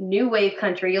new wave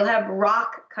country, you'll have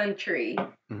rock country,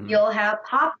 mm-hmm. you'll have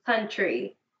pop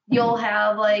country, you'll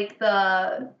have like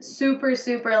the super,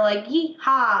 super like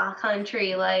yee-haw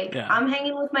country, like I'm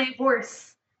hanging with my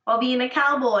horse while being a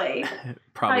cowboy.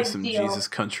 Probably some deal. Jesus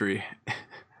country.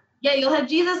 Yeah, you'll have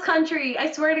Jesus country.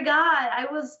 I swear to God, I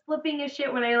was flipping as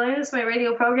shit when I learned this in my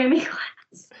radio programming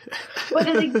class. What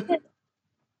does exist?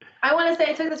 I want to say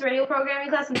I took this radio programming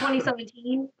class in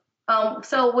 2017.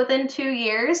 So within 2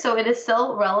 years, so it is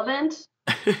still relevant.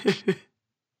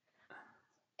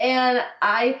 And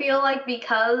I feel like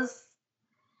because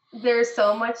there's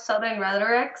so much Southern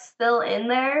rhetoric still in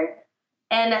there,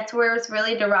 and that's where it's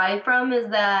really derived from,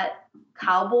 is that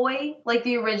cowboy, like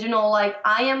the original, like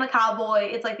I am a cowboy.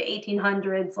 It's like the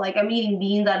 1800s, like I'm eating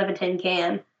beans out of a tin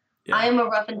can. Yeah. I am a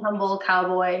rough and tumble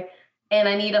cowboy, and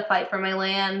I need to fight for my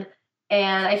land.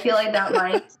 And I feel like that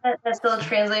mindset that's still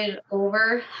translated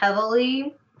over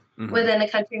heavily within the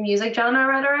country music genre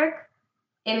rhetoric,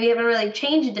 and we haven't really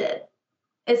changed it.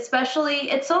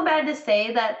 Especially, it's so bad to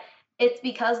say that it's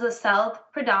because the South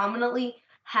predominantly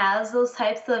has those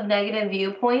types of negative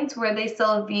viewpoints where they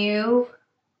still view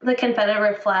the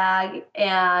Confederate flag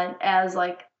and as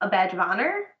like a badge of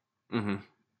honor. Mm-hmm.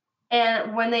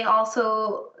 And when they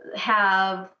also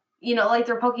have, you know, like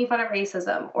they're poking fun at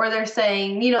racism, or they're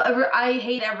saying, you know, I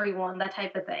hate everyone, that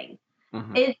type of thing.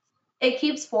 Mm-hmm. It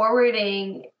keeps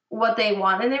forwarding what they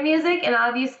want in their music, and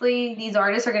obviously these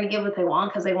artists are going to get what they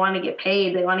want because they want to get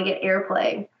paid, they want to get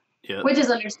airplay, which is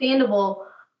understandable.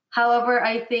 However,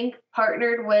 I think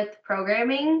partnered with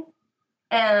programming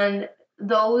and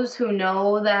those who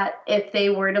know that if they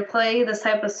were to play this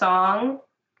type of song,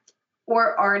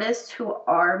 or artists who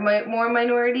are more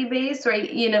minority based, or,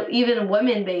 you know, even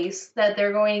women based, that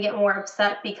they're going to get more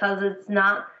upset because it's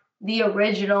not the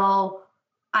original,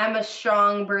 I'm a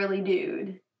strong burly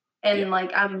dude and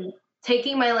like I'm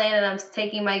taking my land and I'm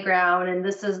taking my ground, and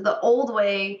this is the old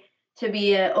way to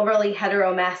be an overly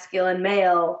heteromasculine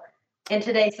male in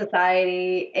today's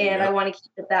society, and I want to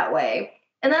keep it that way.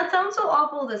 And that sounds so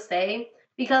awful to say,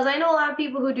 because I know a lot of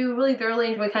people who do really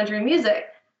thoroughly enjoy country music.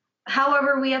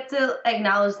 However, we have to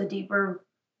acknowledge the deeper,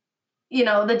 you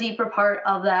know, the deeper part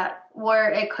of that, where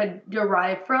it could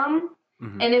derive from.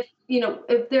 Mm-hmm. And if, you know,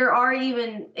 if there are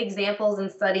even examples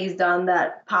and studies done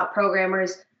that pop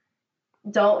programmers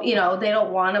don't, you know, they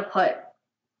don't want to put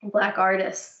Black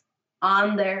artists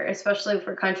on there, especially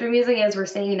for country music, as we're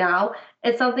saying now,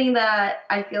 it's something that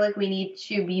I feel like we need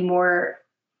to be more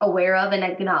aware of and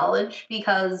acknowledge,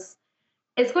 because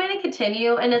it's going to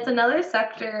continue. And it's another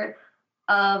sector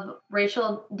of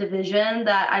racial division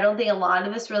that I don't think a lot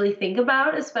of us really think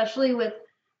about, especially with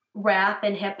rap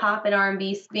and hip hop and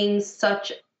R&B being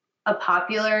such a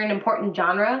popular and important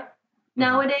genre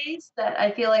nowadays, that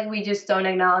I feel like we just don't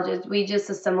acknowledge it. We just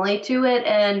assimilate to it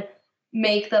and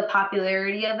make the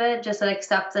popularity of it just an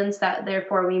acceptance that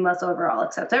therefore we must overall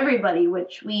accept everybody,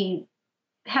 which we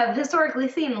have historically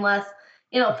seen in the last,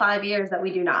 5 years that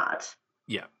we do not.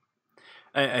 Yeah.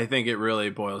 I think it really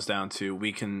boils down to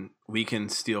we can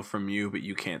steal from you, but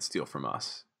you can't steal from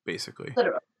us, basically.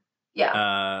 Literally.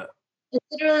 Yeah. It's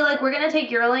literally like, we're going to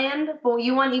take your land, but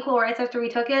you want equal rights after we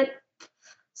took it?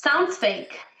 Sounds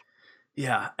fake.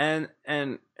 Yeah. And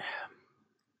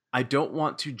I don't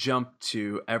want to jump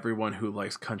to everyone who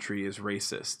likes country is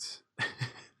racist.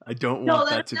 I don't want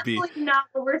that to be. No, that's not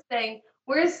what we're saying.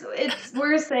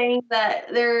 We're saying that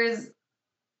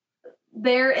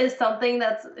there is something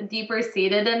that's deeper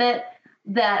seated in it,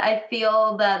 that I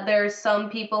feel that there's some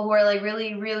people who are like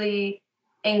really, really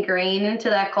ingrained into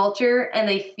that culture, and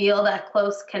they feel that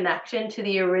close connection to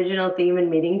the original theme and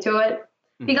meaning to it.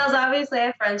 Mm-hmm. Because obviously I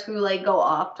have friends who like go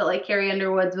off to like Carrie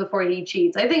Underwood's Before He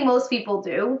Cheats. I think most people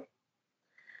do.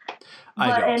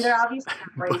 And they're obviously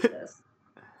not racist.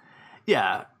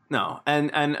 Yeah, no.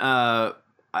 And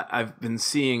I've been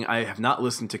seeing, I have not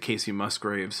listened to Kacey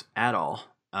Musgraves at all.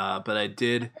 But I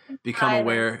did become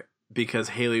aware because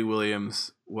Hayley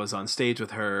Williams was on stage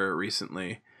with her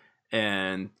recently.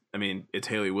 And I mean, it's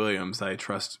Hayley Williams. I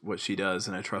trust what she does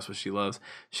and I trust what she loves.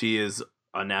 She is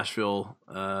a Nashville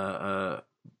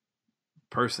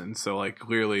person. So like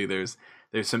clearly there's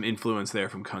some influence there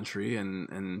from country,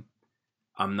 and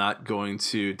I'm not going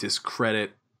to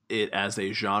discredit it as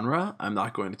a genre. I'm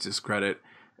not going to discredit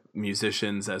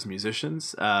musicians as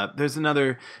musicians. There's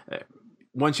another...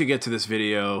 Once you get to this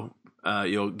video,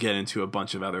 you'll get into a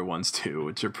bunch of other ones too,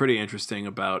 which are pretty interesting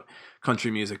about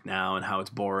country music now and how it's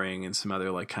boring, and some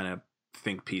other like kind of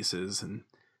think pieces, and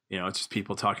it's just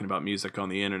people talking about music on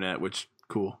the internet, which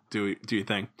cool, do your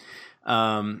thing.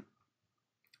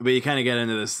 But you kind of get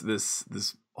into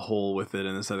this hole with it,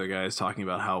 and this other guy is talking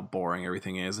about how boring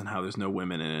everything is and how there's no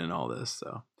women in it and all this.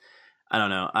 So I don't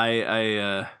know.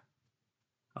 I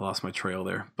lost my trail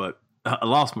there, but I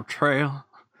lost my trail.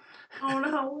 Oh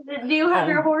no! Do you have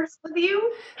your horse with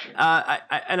you?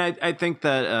 I think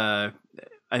that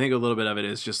I think a little bit of it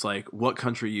is just like what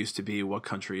country used to be, what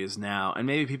country is now, and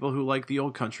maybe people who like the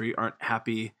old country aren't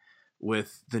happy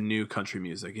with the new country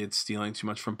music. It's stealing too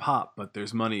much from pop, but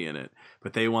there's money in it.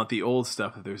 But they want the old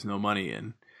stuff that there's no money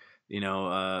in.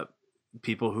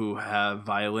 People who have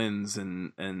violins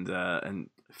and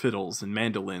fiddles and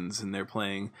mandolins, and they're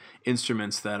playing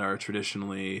instruments that are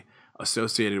traditionally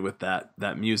associated with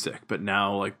that music, but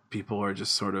now like people are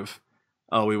just sort of,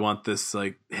 oh, we want this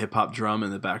like hip hop drum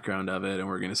in the background of it, and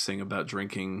we're gonna sing about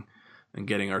drinking and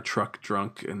getting our truck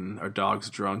drunk and our dogs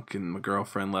drunk, and my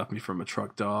girlfriend left me from a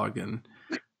truck dog, and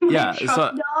Yeah, so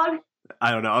dog.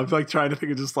 I don't know. I'm like trying to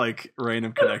think of just like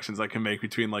random connections I can make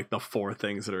between like the 4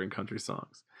 things that are in country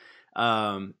songs.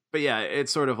 But yeah,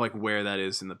 it's sort of like where that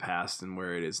is in the past and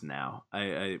where it is now.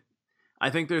 I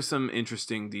think there's some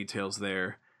interesting details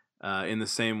there. In the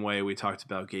same way we talked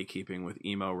about gatekeeping with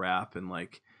emo rap and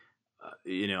like,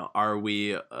 are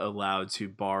we allowed to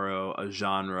borrow a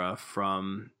genre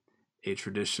from a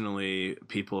traditionally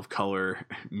people of color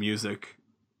music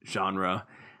genre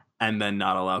and then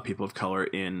not allow people of color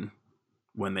in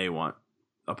when they want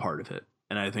a part of it?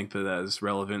 And I think that is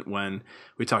relevant when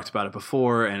we talked about it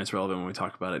before, and it's relevant when we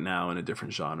talk about it now in a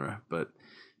different genre. But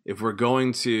if we're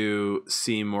going to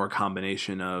see more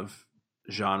combination of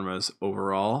genres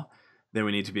overall, then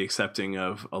we need to be accepting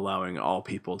of allowing all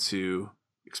people to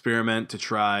experiment, to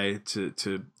try,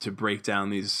 to break down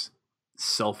these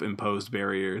self-imposed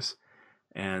barriers.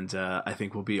 And I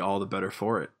think we'll be all the better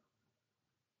for it.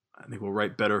 I think we'll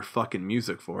write better fucking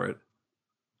music for it.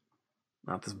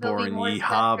 Not this boring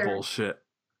yeehaw bullshit.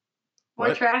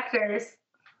 More tractors.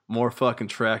 More fucking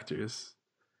tractors.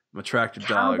 My tractor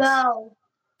dogs. Cowbell.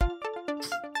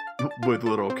 With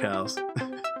little cows.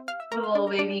 With little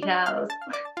baby cows.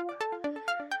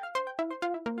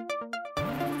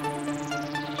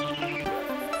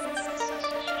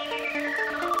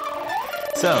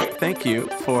 So, thank you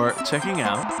for checking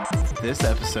out this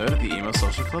episode of the Emo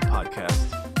Social Club podcast.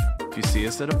 If you see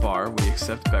us at a bar, we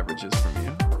accept beverages from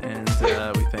you. And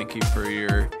we thank you for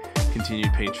your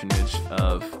continued patronage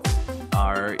of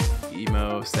our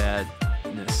emo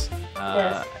sadness.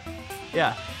 Yes.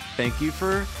 Yeah, thank you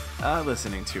for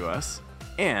listening to us.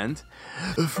 And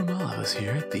from all of us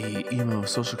here at the Emo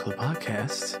Social Club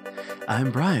podcast,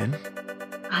 I'm Brian.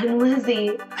 I'm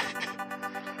Lizzie.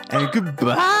 And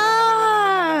goodbye.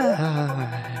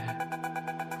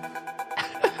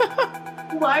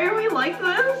 Why are we like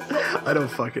this? I don't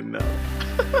fucking know.